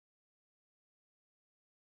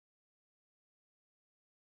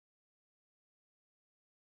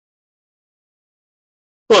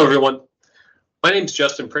Hello, everyone. My name is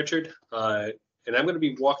Justin Pritchard, and I'm going to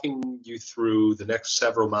be walking you through the next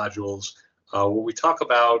several modules where we talk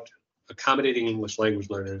about accommodating English language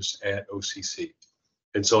learners at OCC.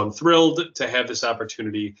 And so I'm thrilled to have this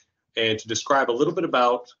opportunity and to describe a little bit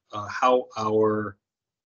about how our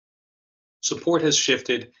support has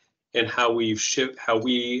shifted and how we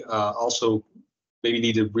also maybe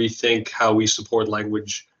need to rethink how we support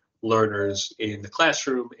language learners in the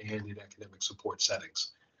classroom and in academic support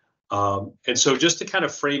settings. And so just to kind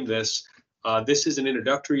of frame this, this is an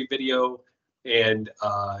introductory video, and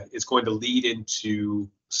it's going to lead into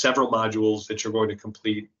several modules that you're going to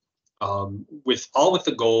complete with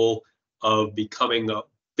the goal of becoming a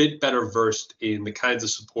bit better versed in the kinds of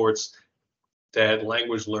supports that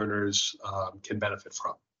language learners can benefit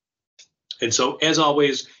from. And so, as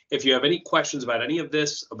always, if you have any questions about any of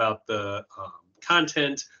this, about the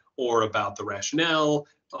content or about the rationale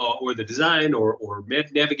or the design or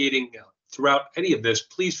navigating throughout any of this,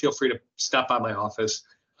 please feel free to stop by my office.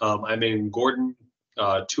 I'm in Gordon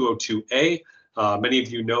 202A. Many of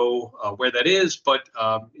you know where that is, but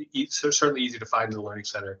it's certainly easy to find in the Learning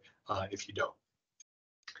Center if you don't.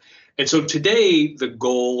 And so today, the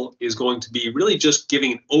goal is going to be really just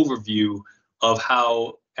giving an overview of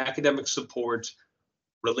how academic support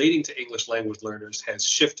relating to English language learners has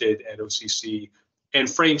shifted at OCC and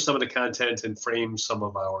frame some of the content and frame some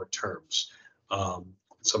of our terms. So I'm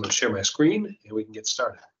going to share my screen and we can get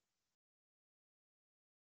started.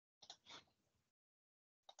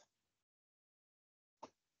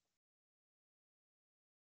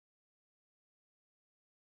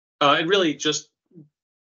 And really just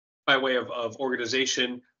by way of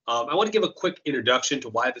organization, I want to give a quick introduction to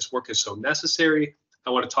why this work is so necessary. I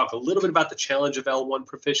want to talk a little bit about the challenge of L1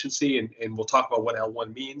 proficiency, and we'll talk about what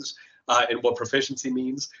L1 means and what proficiency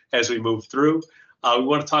means as we move through. We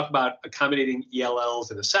want to talk about accommodating ELLs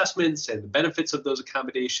and assessments and the benefits of those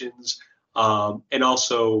accommodations, and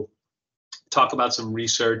also talk about some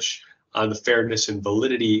research on the fairness and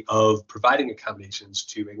validity of providing accommodations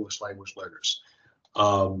to English language learners.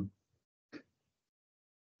 And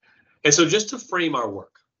so just to frame our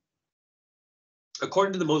work,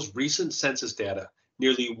 according to the most recent census data,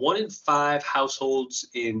 nearly 1 in 5 households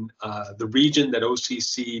in the region that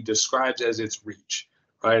OCC describes as its reach,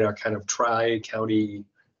 right, our kind of tri-county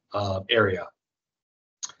area,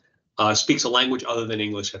 speaks a language other than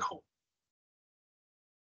English at home.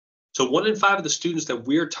 So 1 in 5 of the students that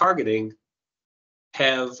we're targeting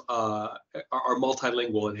are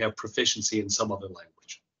multilingual and have proficiency in some other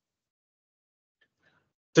language.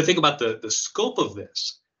 To think about the scope of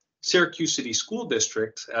this, Syracuse City School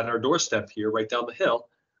District at our doorstep here, right down the hill,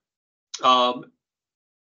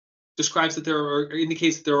 describes that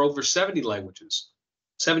indicates that there are over 70 languages,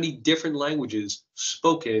 70 different languages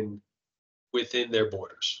spoken within their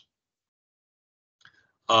borders.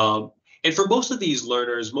 And for most of these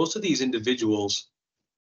learners, most of these individuals,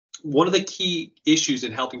 one of the key issues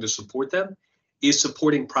in helping to support them is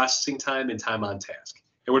supporting processing time and time on task.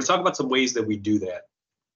 And we're going to talk about some ways that we do that.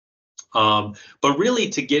 But really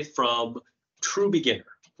to get from true beginner,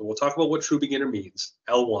 and we'll talk about what true beginner means,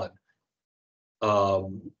 L1,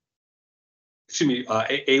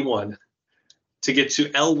 A1, to get to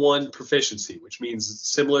L1 proficiency, which means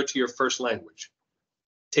similar to your first language,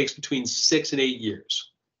 takes between 6 and 8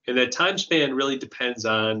 years. And that time span really depends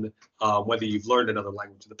on whether you've learned another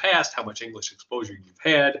language in the past, how much English exposure you've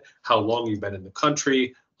had, how long you've been in the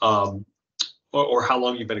country, or how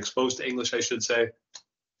long you've been exposed to English, I should say.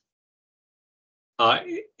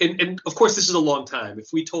 And of course, this is a long time.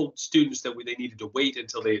 If we told students that they needed to wait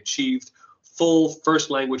until they achieved full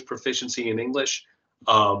first language proficiency in English,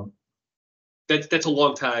 that's a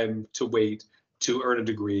long time to wait to earn a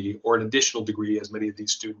degree or an additional degree, as many of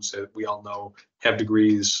these students that we all know have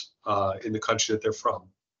degrees in the country that they're from.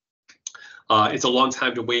 It's a long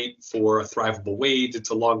time to wait for a thrivable wage.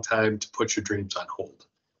 It's a long time to put your dreams on hold.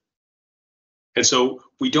 And so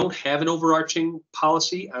we don't have an overarching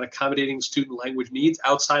policy on accommodating student language needs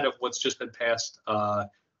outside of what's just been passed to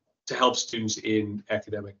help students in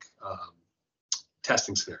academic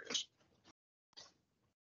testing scenarios.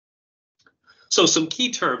 So some key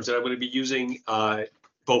terms that I'm going to be using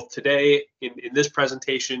both today in this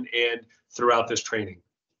presentation and throughout this training.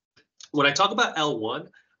 When I talk about L1,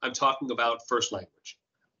 I'm talking about first language,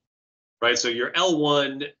 right? So your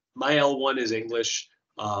L1, my L1 is English.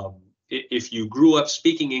 If you grew up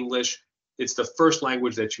speaking English, it's the first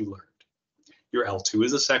language that you learned. Your L2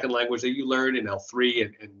 is the second language that you learn, and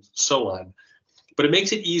L3 and so on. But it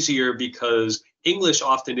makes it easier because English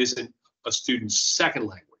often isn't a student's second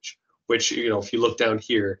language, which, if you look down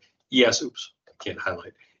here, I can't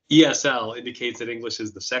highlight. ESL indicates that English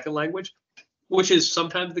is the second language, which is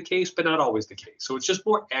sometimes the case, but not always the case. So it's just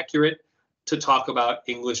more accurate to talk about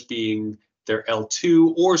English being their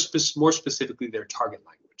L2 or more specifically their target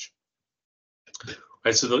language.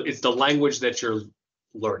 Right, so it's the language that you're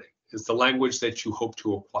learning. It's the language that you hope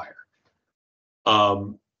to acquire.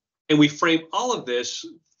 And we frame all of this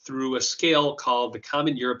through a scale called the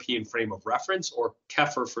Common European Frame of Reference, or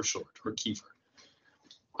KEFR for short, or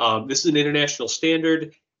KEFR. This is an international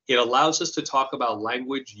standard. It allows us to talk about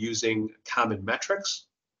language using common metrics.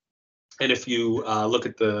 And if you look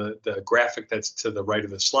at the graphic that's to the right of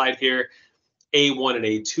the slide here, A1 and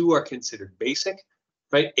A2 are considered basic,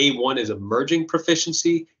 right? A1 is emerging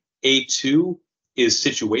proficiency. A2 is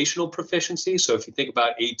situational proficiency. So if you think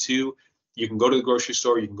about A2, you can go to the grocery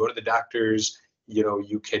store, you can go to the doctor's,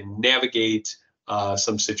 you can navigate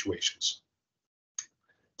some situations.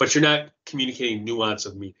 But you're not communicating nuance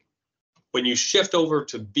of meaning. When you shift over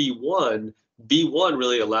to B1, B1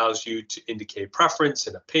 really allows you to indicate preference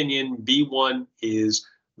and opinion. B1 is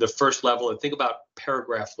the first level, and think about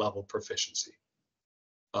paragraph level proficiency,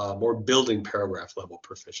 or building paragraph level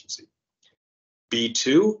proficiency.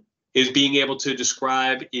 B2 is being able to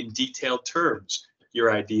describe in detailed terms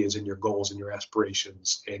your ideas and your goals and your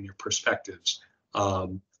aspirations and your perspectives.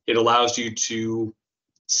 It allows you to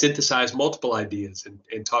synthesize multiple ideas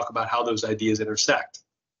and talk about how those ideas intersect.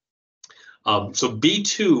 So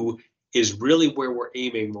B2 is really where we're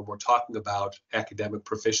aiming when we're talking about academic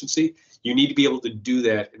proficiency. You need to be able to do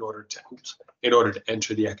that in order to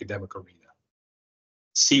enter the academic arena.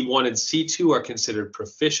 C1 and C2 are considered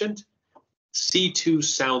proficient. C2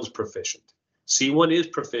 sounds proficient. C1 is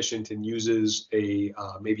proficient and uses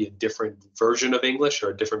maybe a different version of English or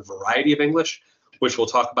a different variety of English, which we'll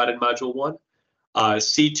talk about in Module 1.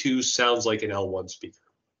 C2 sounds like an L1 speaker.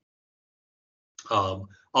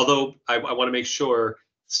 Although I want to make sure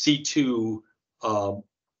C2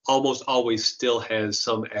 almost always still has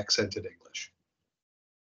some accented English.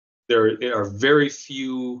 There are very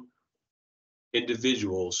few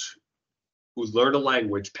individuals who learn a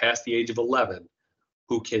language past the age of 11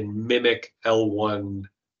 who can mimic L1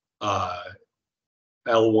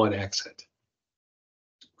 accent,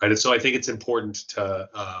 right? And so I think it's important to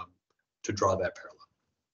draw that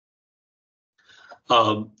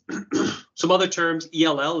parallel. Some other terms: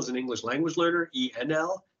 ELL is an English language learner.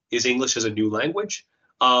 ENL is English as a new language.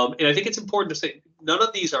 And I think it's important to say none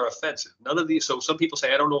of these are offensive. None of these. So some people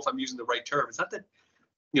say, I don't know if I'm using the right term. It's not that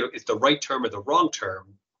it's the right term or the wrong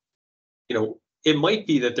term. It might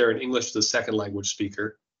be that they're an English as a second language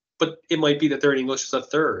speaker, but it might be that they're an English as a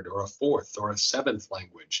third or a fourth or a seventh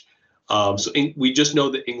language. We just know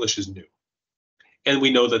that English is new, and we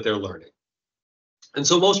know that they're learning. And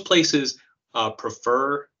so most places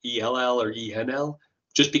prefer ELL or ENL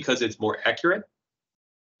just because it's more accurate.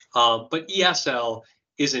 But ESL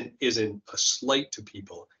isn't a slight to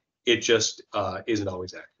people. It just isn't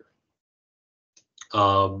always accurate.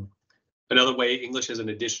 Another way, English as an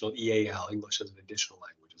additional EAL, English as an additional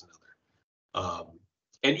language is another.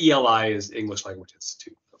 And ELI is English Language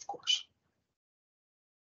Institute, of course.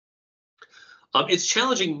 It's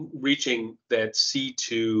challenging reaching that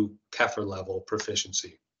C2 KEFR level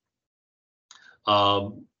proficiency.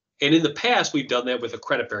 And in the past, we've done that with a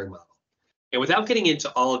credit-bearing model. And without getting into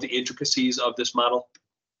all of the intricacies of this model,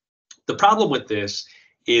 the problem with this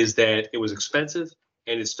is that it was expensive,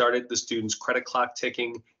 and it started the students' credit clock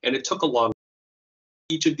ticking, and it took a long time.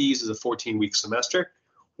 Each of these is a 14-week semester.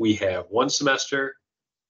 We have 1 semester,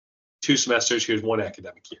 2 semesters. Here's 1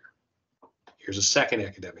 academic year. Here's a 2nd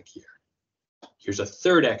academic year. Here's a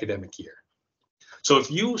 3rd academic year. So if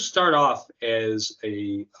you start off as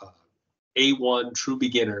a A1 true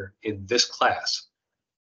beginner in this class,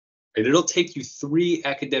 and it'll take you 3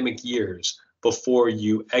 academic years before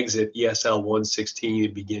you exit ESL 116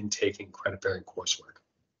 and begin taking credit-bearing coursework.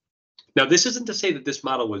 Now, this isn't to say that this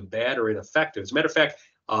model was bad or ineffective. As a matter of fact,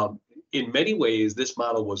 in many ways, this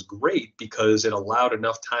model was great because it allowed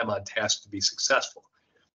enough time on task to be successful.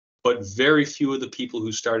 But very few of the people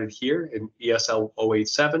who started here in ESL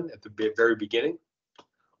 087 at the very beginning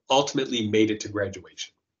ultimately made it to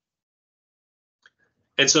graduation.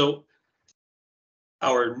 And so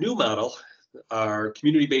our new model, our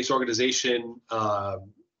community-based organization, our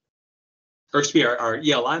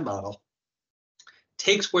ELI model,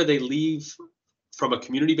 takes where they leave from a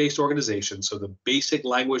community-based organization, so the basic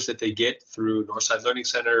language that they get through Northside Learning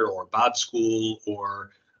Center or Bob School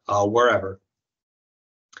or wherever,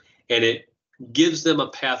 and it gives them a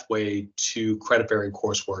pathway to credit-bearing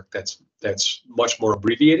coursework that's much more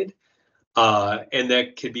abbreviated, and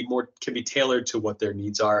that can be tailored to what their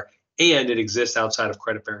needs are and it exists outside of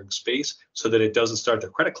credit-bearing space so that it doesn't start their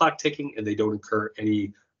credit clock ticking and they don't incur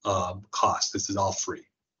any cost. This is all free.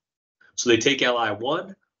 So they take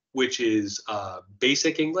LI1, which is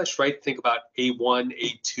basic English, right? Think about A1,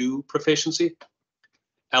 A2 proficiency.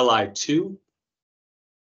 LI2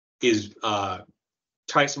 is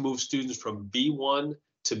tries to move students from B1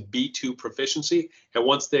 to B2 proficiency. And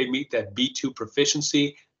once they meet that B2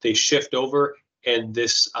 proficiency, they shift over, and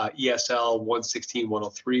this ESL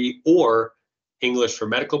 116-103 or English for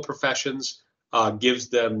medical professions gives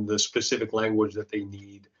them the specific language that they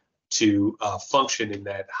need to function in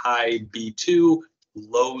that high B2,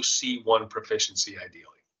 low C1 proficiency ideally.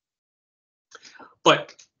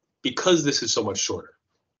 But because this is so much shorter,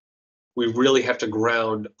 we really have to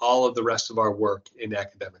ground all of the rest of our work in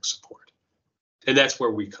academic support. And that's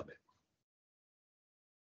where we come in.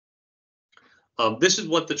 This is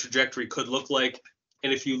what the trajectory could look like.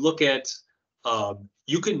 And if you look at,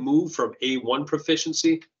 you can move from A1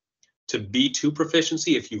 proficiency to B2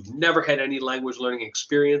 proficiency if you've never had any language learning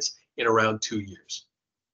experience in around 2 years.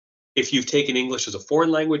 If you've taken English as a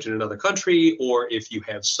foreign language in another country, or if you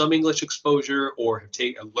have some English exposure or have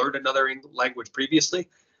learned another language previously,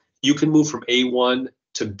 you can move from A1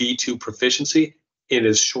 to B2 proficiency in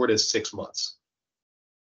as short as 6 months.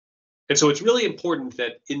 And so it's really important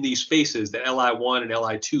that in these spaces, the LI1 and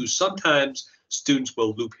LI2, sometimes students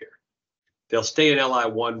will loop here. They'll stay in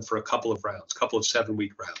LI1 for a couple of rounds, couple of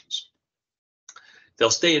 7-week rounds.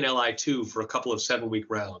 They'll stay in LI2 for a couple of 7-week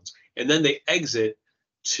rounds, and then they exit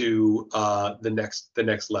to the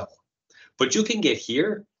next level. But you can get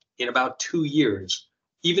here in about 2 years,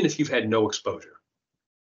 even if you've had no exposure.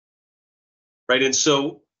 Right, and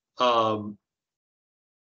so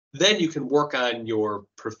then you can work on your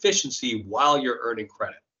proficiency while you're earning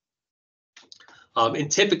credit.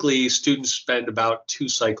 And typically, students spend about 2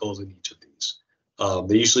 cycles in each of these.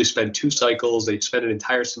 They usually spend 2 cycles. They spend an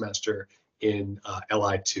entire semester in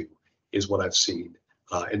LI2 is what I've seen,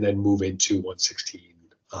 and then move into 116,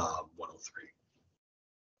 103.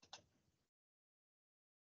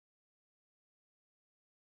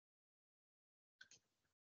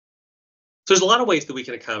 So there's a lot of ways that we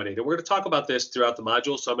can accommodate, and we're going to talk about this throughout the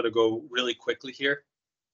module, so I'm going to go really quickly here.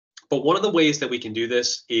 But one of the ways that we can do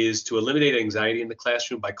this is to eliminate anxiety in the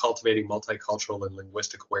classroom by cultivating multicultural and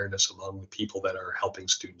linguistic awareness among the people that are helping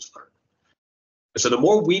students learn. So the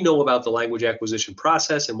more we know about the language acquisition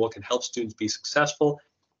process and what can help students be successful,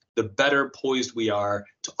 the better poised we are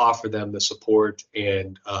to offer them the support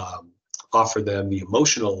and offer them the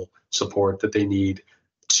emotional support that they need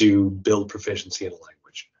to build proficiency in a language.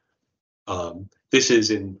 This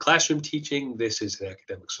is in classroom teaching, this is in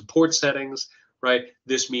academic support settings, right?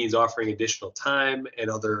 This means offering additional time and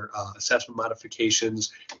other assessment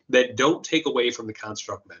modifications that don't take away from the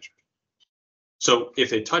construct measure. So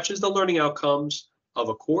if it touches the learning outcomes of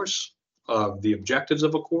a course, the objectives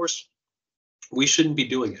of a course, we shouldn't be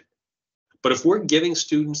doing it. But if we're giving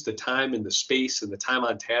students the time and the space and the time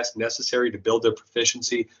on task necessary to build their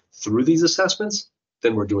proficiency through these assessments,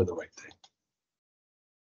 then we're doing the right thing.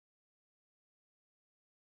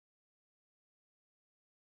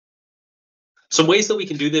 Some ways that we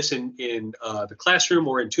can do this in the classroom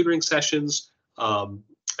or in tutoring sessions. I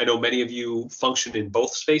know many of you function in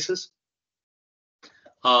both spaces.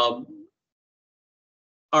 Are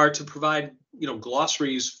to provide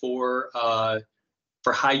glossaries for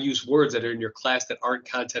high use words that are in your class that aren't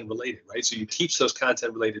content related, right? So you teach those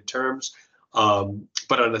content related terms,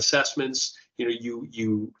 but on assessments,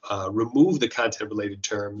 you remove the content related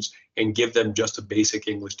terms and give them just a basic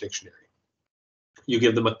English dictionary. You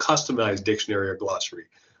give them a customized dictionary or glossary,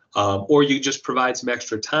 or you just provide some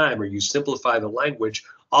extra time, or you simplify the language.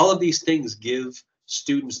 All of these things give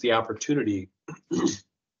students the opportunity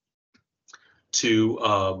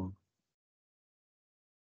to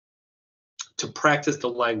practice the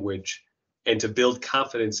language and to build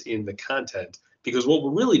confidence in the content, because what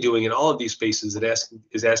we're really doing in all of these spaces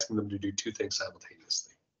is asking them to do 2 things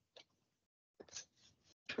simultaneously.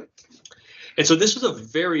 And so this was a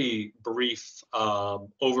very brief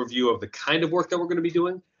overview of the kind of work that we're going to be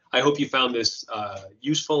doing. I hope you found this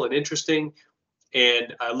useful and interesting,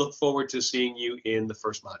 and I look forward to seeing you in the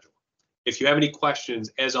first module. If you have any questions,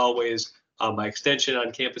 as always, my extension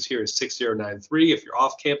on campus here is 6093. If you're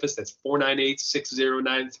off campus, that's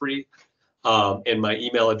 498-6093. And my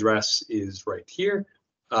email address is right here.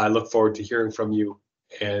 I look forward to hearing from you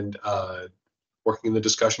and working in the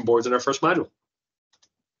discussion boards in our first module.